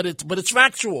saying, but it's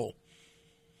factual.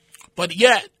 But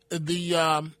yet,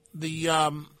 the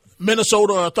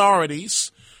Minnesota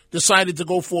authorities decided to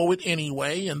go forward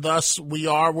anyway, and thus we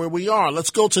are where we are.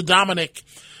 Let's go to Dominic,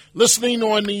 listening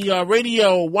on the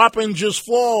radio, Wappingers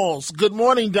Falls. Good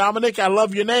morning, Dominic. I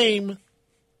love your name.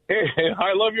 Hey,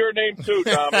 I love your name too,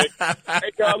 Dominic.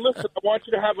 Hey, listen, I want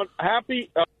you to have a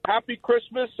happy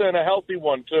Christmas and a healthy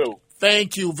one too.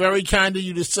 Thank you. Very kind of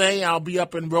you to say. I'll be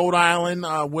up in Rhode Island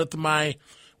with my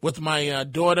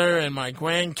daughter and my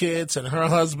grandkids and her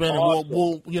husband.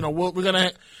 Awesome.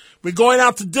 And we're going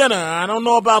out to dinner. I don't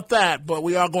know about that, but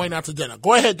we are going out to dinner.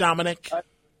 Go ahead, Dominic.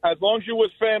 As long as you're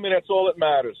with family, that's all that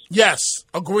matters. Yes,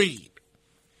 agreed.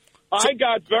 I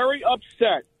got very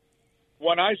upset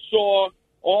when I saw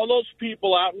all those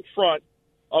people out in front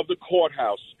of the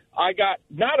courthouse. I got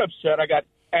not upset, I got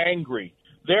angry.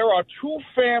 There are 2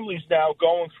 families now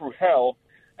going through hell,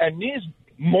 and these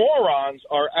morons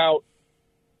are out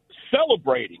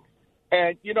celebrating.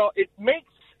 And, it makes,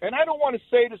 and I don't want to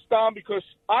say this, Dom, because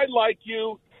I like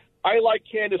you, I like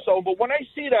Candace Owen, but when I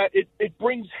see that, it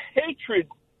brings hatred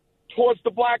towards the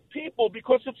black people,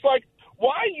 because it's like,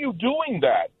 why are you doing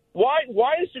that?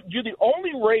 Why is it you're the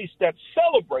only race that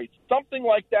celebrates something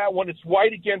like that when it's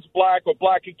white against black or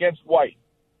black against white?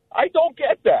 I don't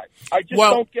get that. I just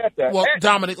don't get that. Well,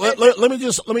 Dominic, let me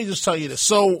just tell you this.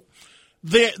 So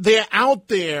they're out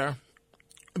there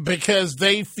because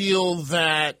they feel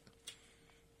that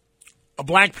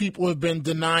black people have been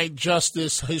denied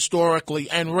justice historically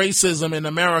and racism in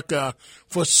America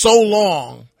for so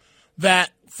long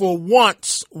that for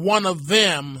once one of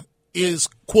them is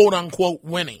quote unquote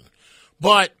winning.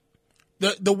 But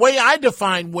the way I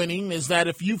define winning is that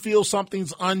if you feel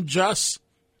something's unjust,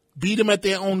 beat them at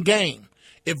their own game.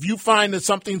 If you find that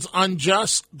something's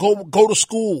unjust, go to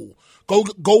school.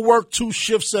 Go work 2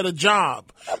 shifts at a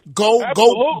job. Go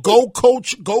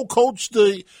coach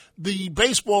the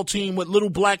baseball team with little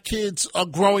black kids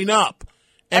growing up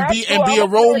and be a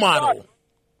role model.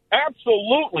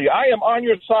 Absolutely. I am on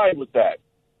your side with that.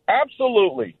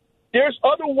 Absolutely. There's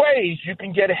other ways you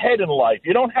can get ahead in life.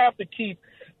 You don't have to keep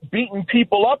beating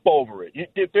people up over it.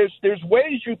 There's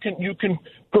ways you can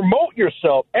promote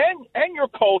yourself and your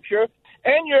culture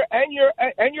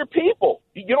and your people.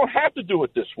 You don't have to do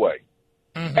it this way.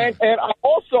 Mm-hmm. And I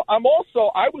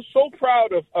was so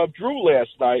proud of Drew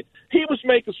last night. He was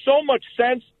making so much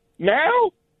sense.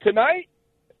 Now, tonight,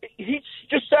 he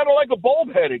just sounded like a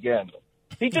bulb head again.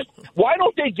 Why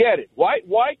don't they get it? Why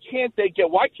can't they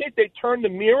turn the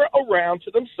mirror around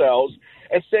to themselves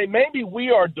and say, maybe we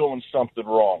are doing something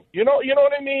wrong? You know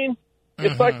what I mean? Mm-hmm.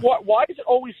 It's like, why is it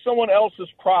always someone else's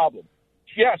problem?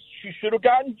 Yes, she should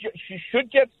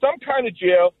get some kind of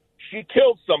jail. She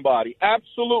killed somebody.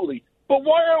 Absolutely. But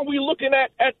why aren't we looking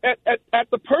at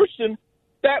the person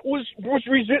that was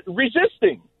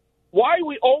resisting? Why are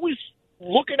we always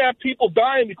looking at people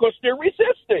dying because they're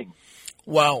resisting?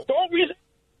 Well, don't resist.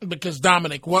 Because,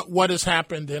 Dominic, what has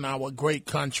happened in our great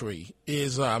country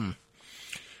is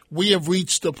we have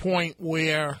reached a point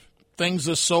where things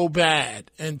are so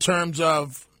bad in terms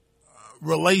of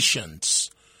relations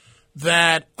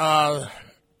that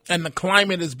and the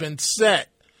climate has been set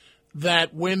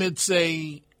that when it's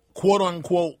a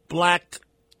quote-unquote black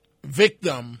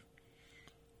victim,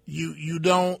 you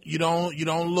don't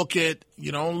look at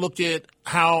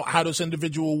how this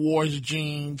individual wore his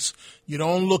jeans. You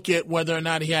don't look at whether or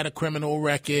not he had a criminal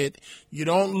record. You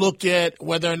don't look at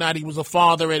whether or not he was a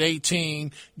father at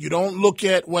 18. You don't look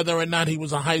at whether or not he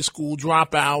was a high school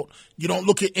dropout. You don't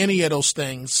look at any of those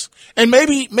things. And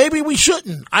maybe we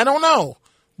shouldn't. I don't know.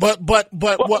 But what? Go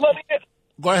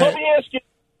ahead.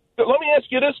 Let me ask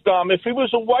you this, Dom. If he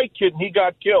was a white kid and he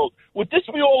got killed, would this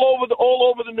be all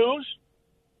over the news?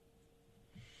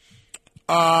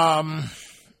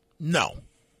 No.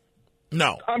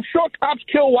 I'm sure cops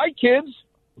kill white kids.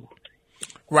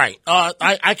 Right.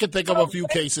 I can think of a few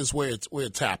cases where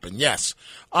it's happened. Yes.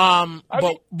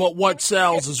 But what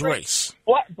sells is race.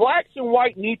 Blacks and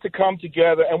white need to come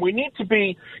together, and we need to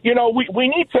be. We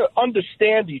need to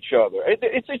understand each other.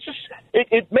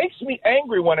 It makes me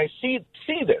angry when I see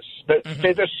this. That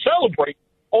they just celebrate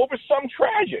over some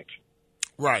tragic.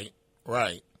 Right.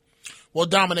 Well,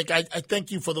 Dominic, I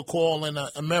thank you for the call and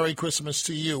a Merry Christmas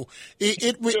to you.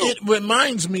 It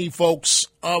reminds me, folks,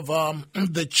 of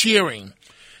the cheering.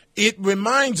 It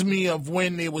reminds me of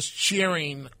when there was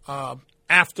cheering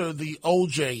after the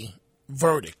O.J.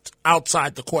 verdict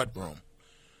outside the courtroom.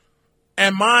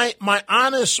 And my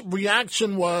honest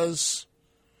reaction was,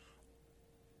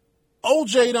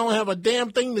 O.J. don't have a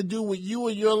damn thing to do with you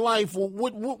or your life.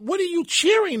 What are you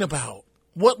cheering about?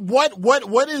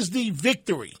 What is the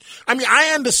victory? I mean,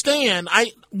 I understand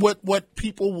what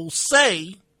people will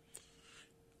say.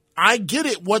 I get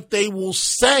it, what they will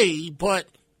say, but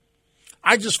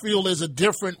I just feel there's a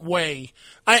different way.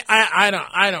 I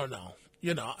don't know.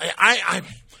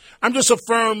 I'm just a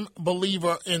firm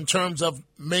believer in terms of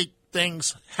make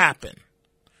things happen.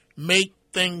 Make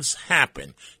things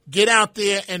happen. Get out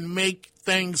there and make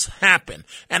things happen.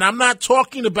 And I'm not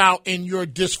talking about in your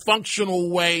dysfunctional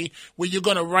way where you're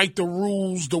going to write the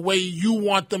rules the way you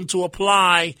want them to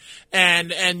apply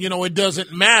and it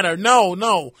doesn't matter.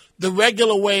 No. The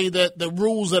regular way that the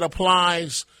rules that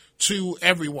applies to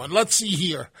everyone. Let's see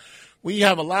here. We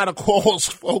have a lot of calls,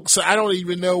 folks. I don't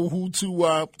even know who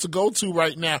to go to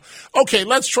right now. Okay,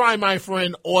 let's try my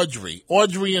friend Audrey.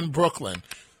 Audrey in Brooklyn.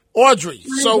 Audrey,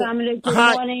 hi, Dominic. Good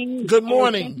morning. Good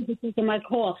morning. Thank you for taking my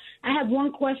call. I have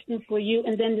one question for you,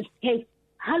 and then this case.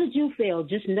 How did you feel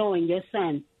just knowing your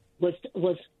son was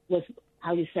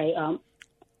how do you say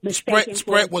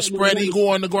spread eagle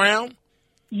on the ground?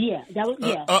 Yeah, that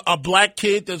was a black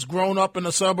kid that's grown up in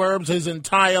the suburbs his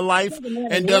entire life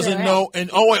and doesn't know.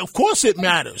 And of course it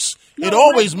matters. It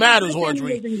always matters,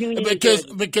 Audrey, because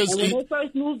when they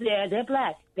first moved there, they're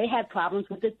black. they had problems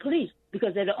with the police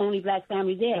because they're the only black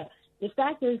family there. The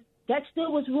fact is that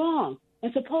still was wrong.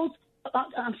 And suppose,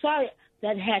 I'm sorry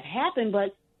that had happened,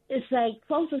 but it's like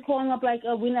folks are calling up like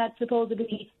we're not supposed to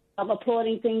be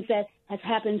applauding things that has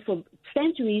happened for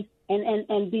centuries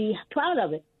and be proud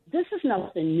of it. This is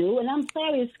nothing new, and I'm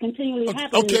sorry it's continually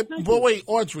happening. Okay, but wait,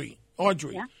 Audrey.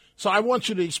 Yeah? So I want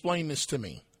you to explain this to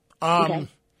me. Okay.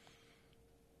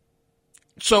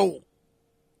 So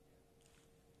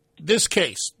this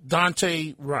case,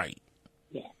 Daunte Wright.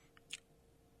 Yeah.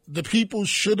 The people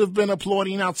should have been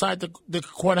applauding outside the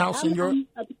courthouse in Europe.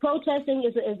 Protesting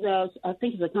is I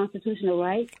think, is a constitutional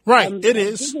right. Right, it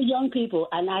is. These are young people,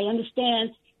 and I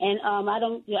understand. And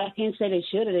I can't say they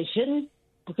should or they shouldn't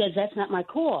because that's not my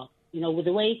call. With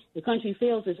the way the country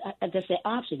feels, that's their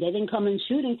option. They didn't come in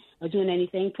shooting or doing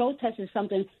anything. Protest is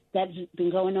something that's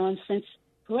been going on since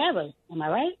forever. Am I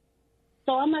right?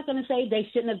 So I'm not going to say they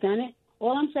shouldn't have done it.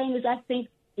 All I'm saying is I think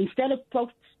instead of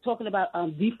talking about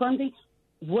defunding,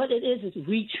 what it is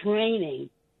retraining,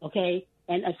 okay?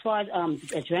 And as far as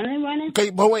adrenaline running... Okay,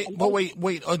 but wait. Audrey,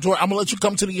 I'm going to let you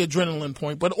come to the adrenaline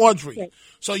point. But, Audrey, okay.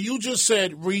 So you just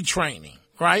said retraining,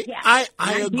 right? Yeah.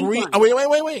 I agree.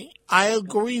 Wait. I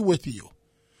agree with you.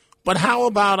 But how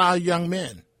about our young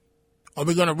men? Are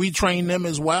we going to retrain them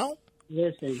as well?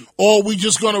 Listen. Or are we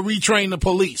just going to retrain the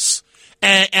police?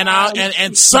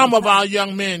 And some of our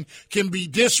young men can be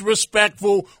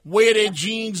disrespectful, wear their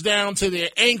jeans down to their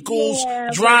ankles,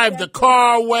 drive the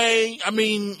car away. I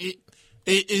mean...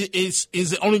 Is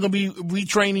it only going to be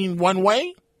retraining one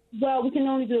way? Well, we can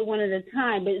only do it one at a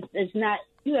time, but it's not.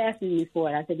 You asked me for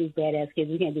it. I said these badass kids,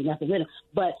 we can't do nothing with them.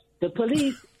 But the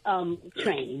police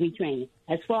retraining.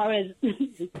 As far as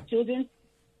the children,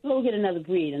 we'll get another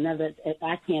breed.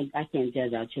 I can't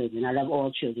judge our children. I love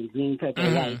all children, green, purple,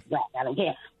 white, black. I don't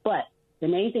care. But the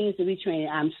main thing is the retraining.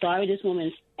 I'm sorry, this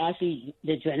woman actually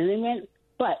the adrenaline went,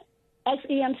 but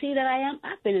ex-EMT that I am,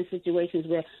 I've been in situations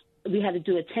where we had to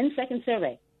do a 10-second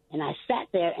survey. And I sat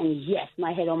there, and yes,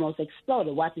 my head almost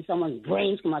exploded watching someone's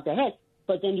brains come out their head.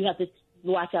 But then you have to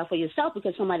watch out for yourself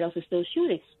because somebody else is still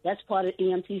shooting. That's part of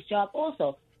EMT's job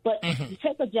also. But you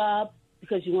take a job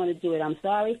because you want to do it. I'm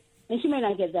sorry. And she may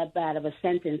not get that bad of a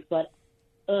sentence, but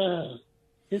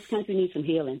this country needs some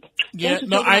healing. Yeah,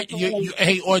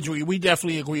 hey, Audrey, we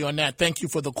definitely agree on that. Thank you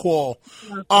for the call.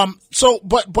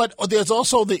 But there's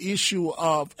also the issue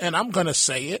of, and I'm going to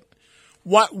say it,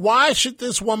 why should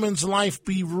this woman's life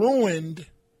be ruined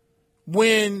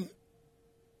when,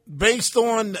 based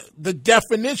on the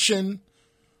definition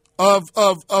of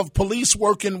police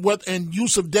working with and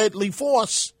use of deadly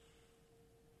force,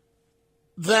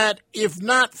 that if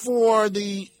not for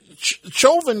the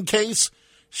Chauvin case,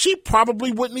 she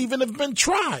probably wouldn't even have been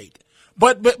tried.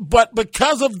 But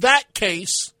because of that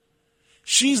case,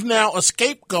 she's now a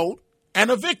scapegoat and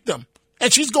a victim,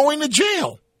 and she's going to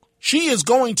jail. She is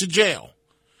going to jail.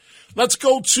 Let's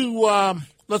go to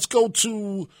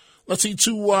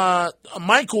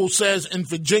Michael says in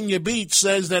Virginia Beach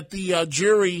says that the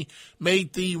jury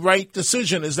made the right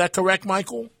decision. Is that correct,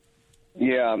 Michael?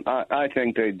 Yeah, I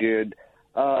think they did.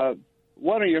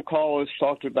 One of your callers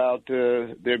talked about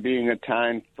there being a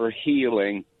time for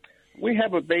healing. We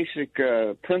have a basic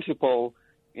principle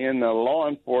in law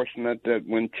enforcement that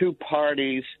when two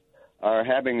parties are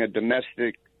having a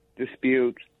domestic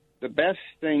dispute, the best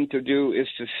thing to do is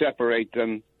to separate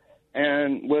them.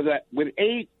 And with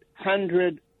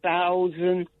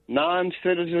 800,000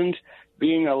 non-citizens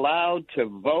being allowed to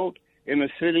vote in a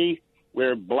city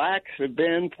where blacks have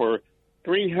been for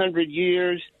 300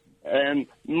 years, and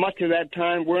much of that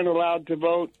time weren't allowed to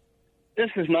vote, this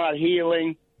is not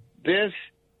healing. This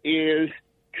is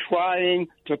trying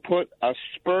to put a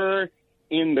spur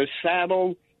in the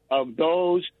saddle of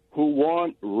those who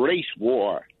want race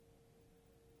war.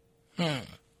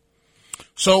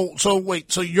 So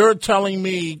wait, so you're telling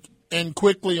me, and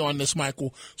quickly on this,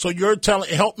 Michael, so you're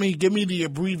help me, give me the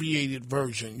abbreviated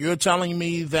version. You're telling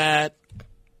me that,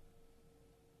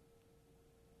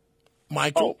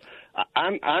 Michael? Oh,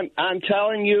 I'm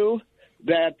telling you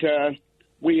that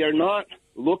we are not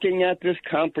looking at this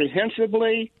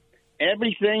comprehensively.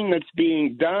 Everything that's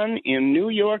being done in New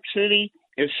York City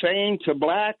is saying to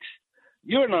blacks,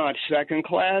 you're not second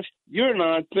class, you're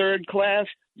not third class,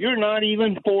 you're not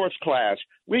even fourth class.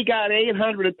 We got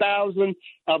 800,000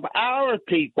 of our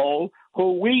people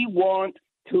who we want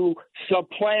to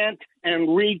supplant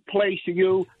and replace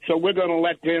you, so we're going to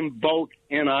let them vote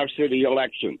in our city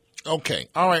election. Okay.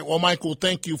 All right. Well, Michael,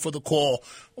 thank you for the call.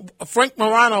 Frank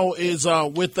Morano is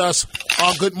with us.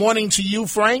 Good morning to you,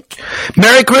 Frank.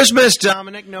 Merry Christmas,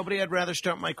 Dominic. Nobody I'd rather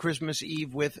start my Christmas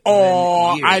Eve with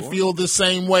than you. I feel the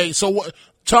same way. So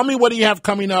Tell me, what do you have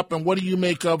coming up, and what do you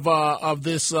make of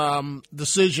this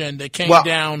decision that came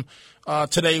down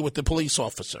today with the police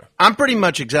officer? I'm pretty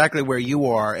much exactly where you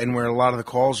are and where a lot of the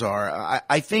calls are.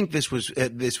 I think this was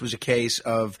a case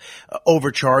of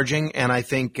overcharging, and I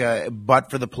think but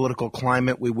for the political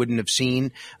climate, we wouldn't have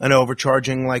seen an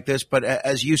overcharging like this. But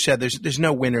as you said, there's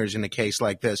no winners in a case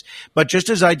like this. But just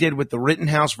as I did with the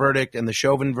Rittenhouse verdict and the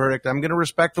Chauvin verdict, I'm going to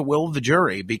respect the will of the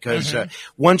jury, because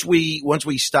once we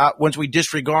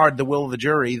disregard the will of the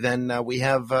jury, then we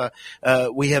have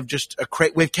just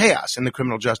we have chaos in the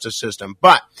criminal justice system.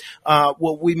 But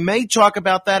we may talk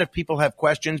about that if people have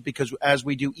questions, because as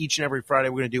we do each and every Friday,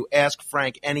 we're going to do Ask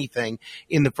Frank Anything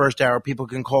in the first hour. People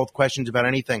can call with questions about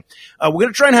anything. We're going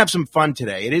to try and have some fun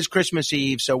today. It is Christmas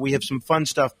Eve, so we have some fun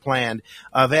stuff planned.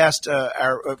 I've asked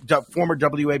our former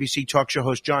WABC talk show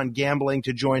host John Gambling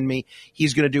to join me.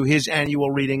 He's going to do his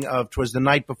annual reading of 'Twas the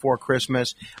Night Before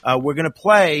Christmas. We're going to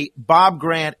play Bob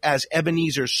Grant as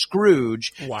Ebenezer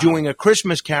Scrooge doing A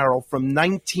Christmas Carol from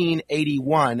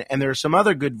 1981, and there are some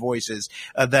other good voices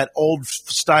that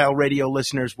old-style radio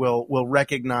listeners will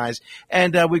recognize.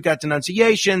 And we've got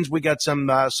denunciations. We got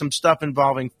some stuff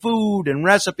involving food and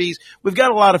recipes. We've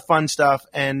got a lot of fun stuff,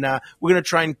 and we're going to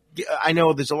try and I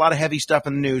know there's a lot of heavy stuff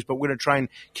in the news, but we're going to try and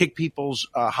kick people's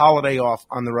holiday off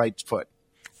on the right foot.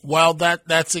 Well,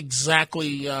 that's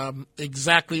exactly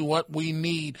what we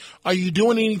need. Are you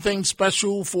doing anything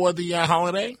special for the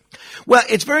holiday? Well,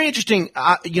 it's very interesting.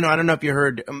 I don't know if you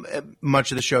heard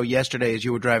much of the show yesterday as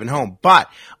you were driving home, but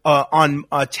on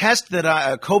a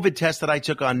COVID test that I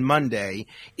took on Monday,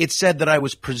 it said that I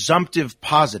was presumptive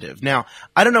positive. Now,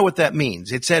 I don't know what that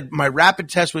means. It said my rapid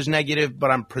test was negative,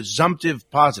 but I'm presumptive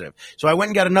positive. So I went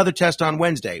and got another test on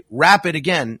Wednesday. Rapid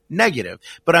again, negative,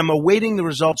 but I'm awaiting the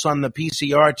results on the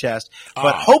PCR test.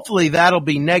 But hopefully that'll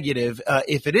be negative.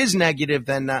 If it is negative,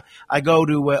 then I go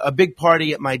to a big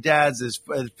party at my dad's. There's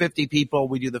 50 people.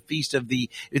 We do the feast of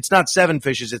it's not 7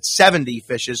 fishes, it's 70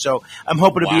 fishes. So I'm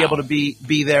hoping to be able to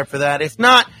be there for that. If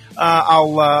not,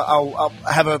 I'll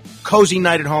have a cozy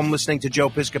night at home listening to Joe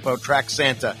Piscopo track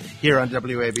Santa here on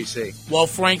WABC. Well,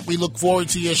 Frank, we look forward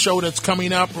to your show that's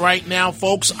coming up right now,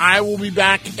 folks. I will be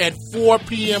back at 4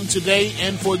 p.m. today,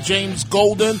 and for James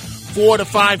Golden, 4 to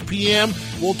 5 p.m.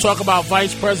 We'll talk about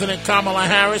Vice President Kamala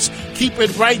Harris. Keep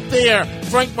it right there.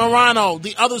 Frank Morano,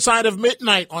 The Other Side of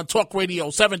Midnight on Talk Radio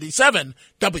 77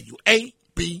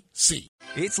 WABC.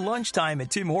 It's lunchtime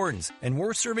at Tim Hortons, and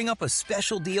we're serving up a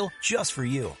special deal just for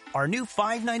you. Our new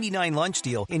 $5.99 lunch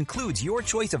deal includes your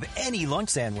choice of any lunch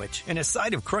sandwich and a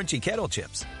side of crunchy kettle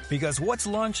chips. Because what's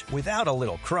lunch without a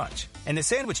little crunch? And the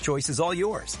sandwich choice is all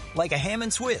yours, like a ham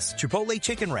and Swiss, Chipotle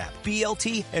chicken wrap,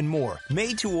 BLT, and more,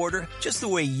 made to order just the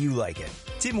way you like it.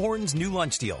 Tim Hortons' new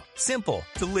lunch deal. Simple,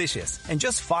 delicious, and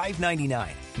just $5.99.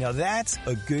 Now that's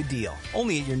a good deal.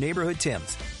 Only at your neighborhood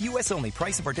Tim's. U.S. only.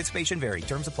 Price and participation vary.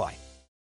 Terms apply.